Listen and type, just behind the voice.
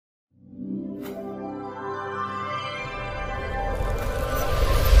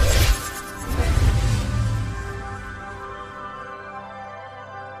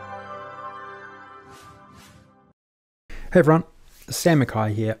Hey everyone, Sam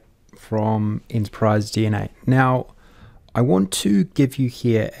Mackay here from Enterprise DNA. Now, I want to give you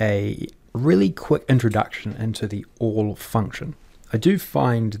here a really quick introduction into the all function. I do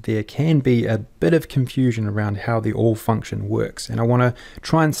find there can be a bit of confusion around how the all function works, and I want to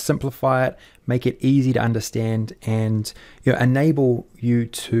try and simplify it, make it easy to understand, and enable you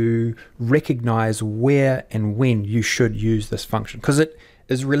to recognize where and when you should use this function, because it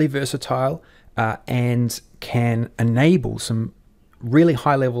is really versatile and can enable some really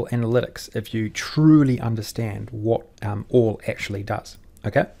high-level analytics if you truly understand what all actually does.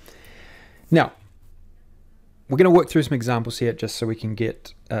 Okay, now we're going to work through some examples here just so we can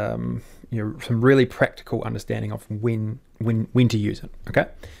get some really practical understanding of when to use it. Okay,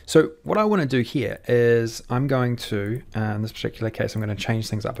 so what I want to do here is I'm going to, in this particular case, I'm going to change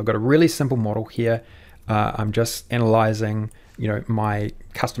things up. I've got a really simple model here. I'm just analyzing my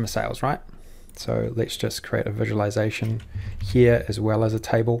customer sales, right? So let's just create a visualization here as well as a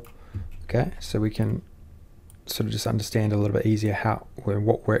table. Okay, so we can sort of just understand a little bit easier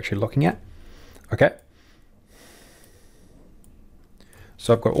what we're actually looking at. Okay,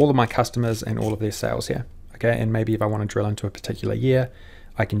 so I've got all of my customers and all of their sales here. Okay, and maybe if I want to drill into a particular year,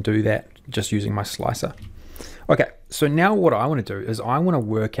 I can do that just using my slicer. Okay, so now what I want to do is I want to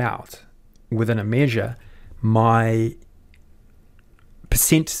work out within a measure my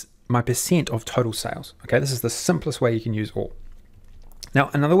percent of total sales. Okay, this is the simplest way you can use all. Now,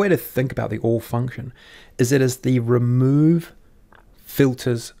 another way to think about the all function is it is the remove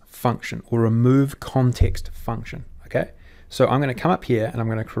filters function or remove context function. Okay, so I'm going to come up here and I'm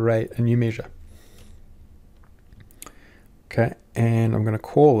going to create a new measure. Okay, and I'm going to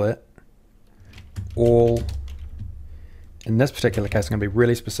call it all. In this particular case, I'm going to be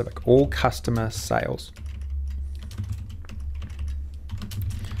really specific. All customer sales.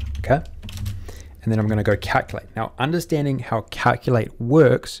 Okay, and then I'm going to go calculate. Now, understanding how calculate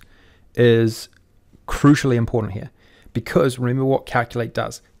works is crucially important here, because remember what calculate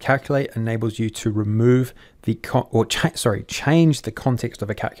does. Calculate enables you to remove the change the context of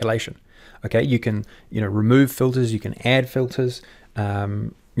a calculation. Okay, you can remove filters, you can add filters,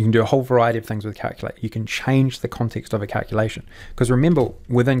 you can do a whole variety of things with calculate. You can change the context of a calculation, because remember,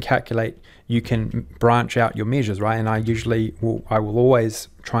 within calculate you can branch out your measures, right? And I will always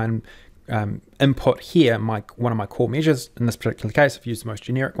try and input here one of my core measures. In this particular case, I've used the most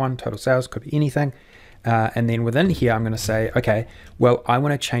generic one, total sales, could be anything. And then within here, I'm going to say, okay, well, I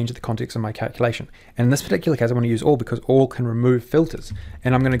want to change the context of my calculation. And in this particular case, I want to use all because all can remove filters.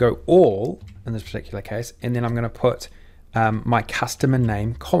 And I'm going to go all in this particular case, and then I'm going to put my customer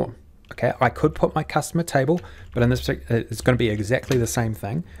name column. Okay, I could put my customer table, but in this particular, it's going to be exactly the same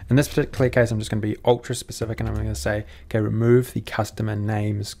thing. In this particular case, I'm just going to be ultra specific, and I'm going to say, okay, remove the customer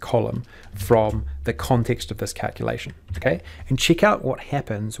names column from the context of this calculation. Okay, and check out what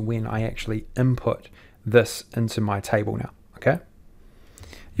happens when I actually input this into my table now. Okay,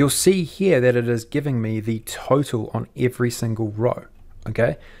 you'll see here that it is giving me the total on every single row.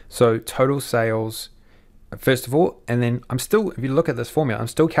 Okay, so total sales first of all, and then I'm still, if you look at this formula, I'm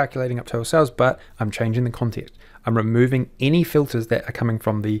still calculating up total sales, but I'm changing the context. I'm removing any filters that are coming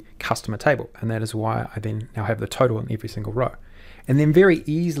from the customer table, and that is why I then now have the total in every single row. And then very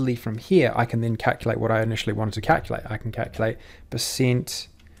easily from here, I can then calculate what I initially wanted to calculate. I can calculate percent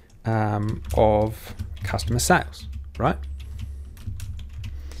of customer sales, right?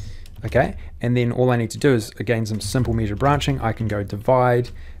 Okay, and then all I need to do is, again, some simple measure branching. I can go divide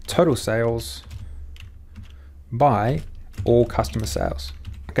total sales by all customer sales.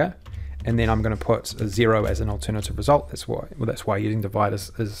 Okay, and then I'm going to put a 0 as an alternative result. That's why using divide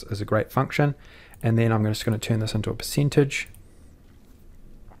is a great function. And then I'm just going to turn this into a percentage,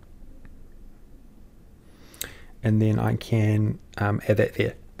 and then I can add that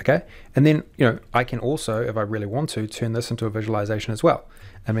there. Okay, and then I can also, if I really want to, turn this into a visualization as well.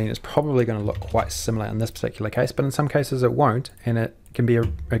 I mean, it's probably going to look quite similar in this particular case, but in some cases it won't, and it can be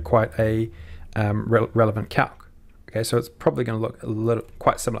quite a relevant calc. Okay, so it's probably going to look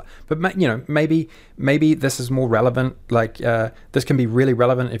quite similar, but maybe this is more relevant. Like this can be really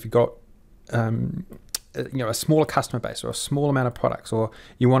relevant if you've got a smaller customer base or a small amount of products, or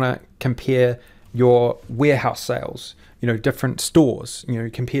you want to compare your warehouse sales, different stores,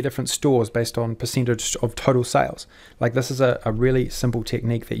 compare different stores based on percentage of total sales. Like this is a really simple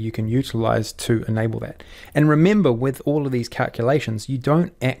technique that you can utilize to enable that. And remember, with all of these calculations, you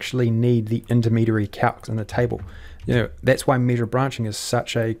don't actually need the intermediary calcs in the table. That's why measure branching is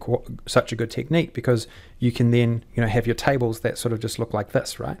such a good technique, because you can then have your tables that sort of just look like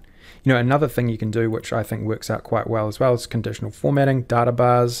this, right? Another thing you can do, which I think works out quite well as well, is conditional formatting, data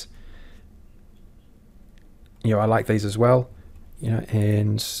bars. I like these as well,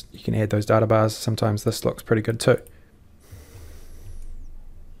 and you can add those data bars. Sometimes this looks pretty good too.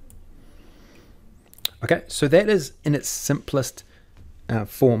 Okay, so that is in its simplest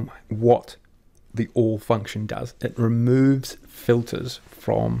form what the all function does. It removes filters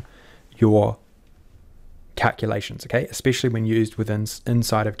from your calculations, okay, especially when used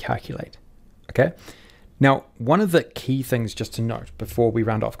inside of Calculate. Okay, now one of the key things just to note before we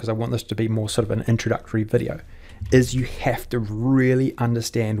round off, because I want this to be more sort of an introductory video, is you have to really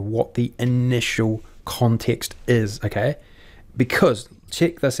understand what the initial context is, okay? Because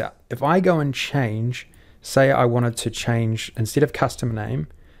check this out. If I go and change, say I wanted to change, instead of customer name,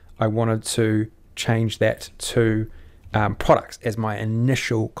 I wanted to change that to products as my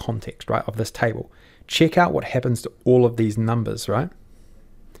initial context, right, of this table. Check out what happens to all of these numbers, right?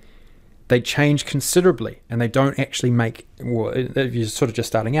 They change considerably, and they don't actually make, well, if you're sort of just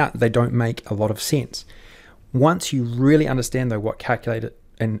starting out, they don't make a lot of sense. Once you really understand though what Calculate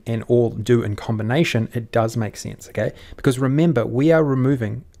and all do in combination, it does make sense, okay? Because remember, we are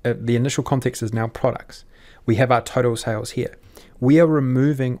removing, the initial context is now products. We have our total sales here. We are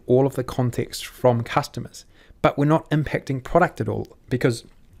removing all of the context from customers, but we're not impacting product at all because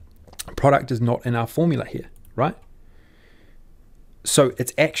product is not in our formula here, right? So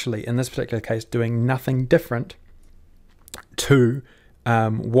it's actually, in this particular case, doing nothing different to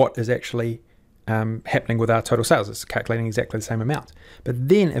what is actually happening with our total sales. It's calculating exactly the same amount. But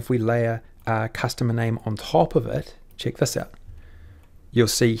then if we layer a customer name on top of it, check this out. You'll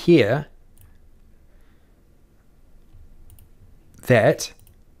see here that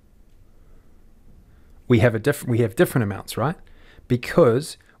we have different amounts, right?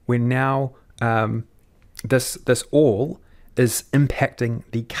 Because we're now this all is impacting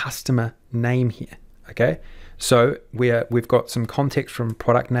the customer name here. Okay, so we've got some context from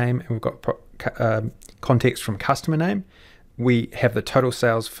product name, and we've got context from customer name. We have the total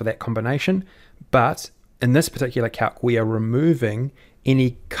sales for that combination, but in this particular calc, we are removing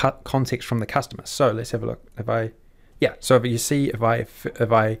any context from the customer. So let's have a look. So if you see, if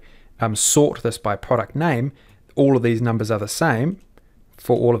I sort this by product name, all of these numbers are the same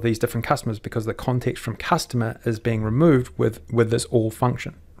for all of these different customers because the context from customer is being removed with this all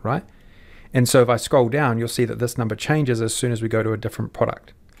function, right? And so if I scroll down, you'll see that this number changes as soon as we go to a different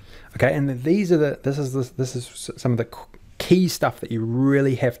product. Okay, and this is some of the key stuff that you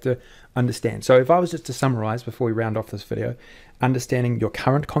really have to understand. So if I was just to summarize before we round off this video, understanding your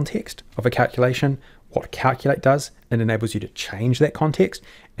current context of a calculation, what Calculate does, it enables you to change that context,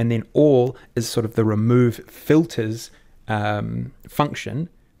 and then all is sort of the remove filters function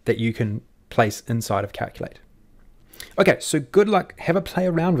that you can place inside of Calculate. Okay, so good luck. Have a play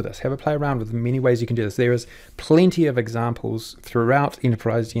around with this. Have a play around with the many ways you can do this. There is plenty of examples throughout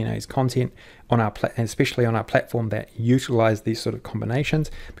Enterprise DNA's content on our especially on our platform that utilize these sort of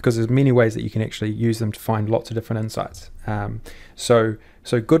combinations, because there's many ways that you can actually use them to find lots of different insights. So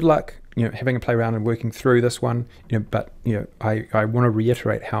good luck, having a play around and working through this one. But I want to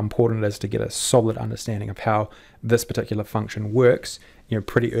reiterate how important it is to get a solid understanding of how this particular function works,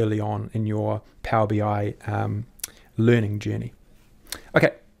 pretty early on in your Power BI learning journey.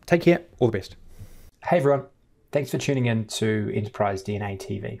 Okay, take care, all the best. Hey everyone, thanks for tuning in to Enterprise DNA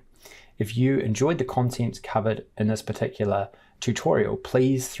TV. If you enjoyed the content covered in this particular tutorial,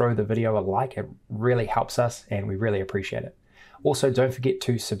 please throw the video a like. It really helps us and we really appreciate it. Also, don't forget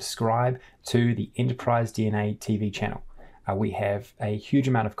to subscribe to the Enterprise DNA TV channel. We have a huge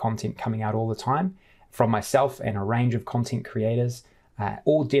amount of content coming out all the time from myself and a range of content creators,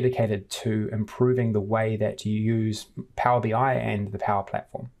 all dedicated to improving the way that you use Power BI and the Power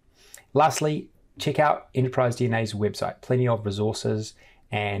Platform. Lastly, check out Enterprise DNA's website. Plenty of resources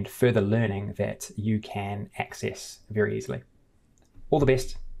and further learning that you can access very easily. All the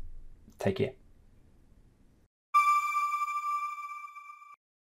best. Take care.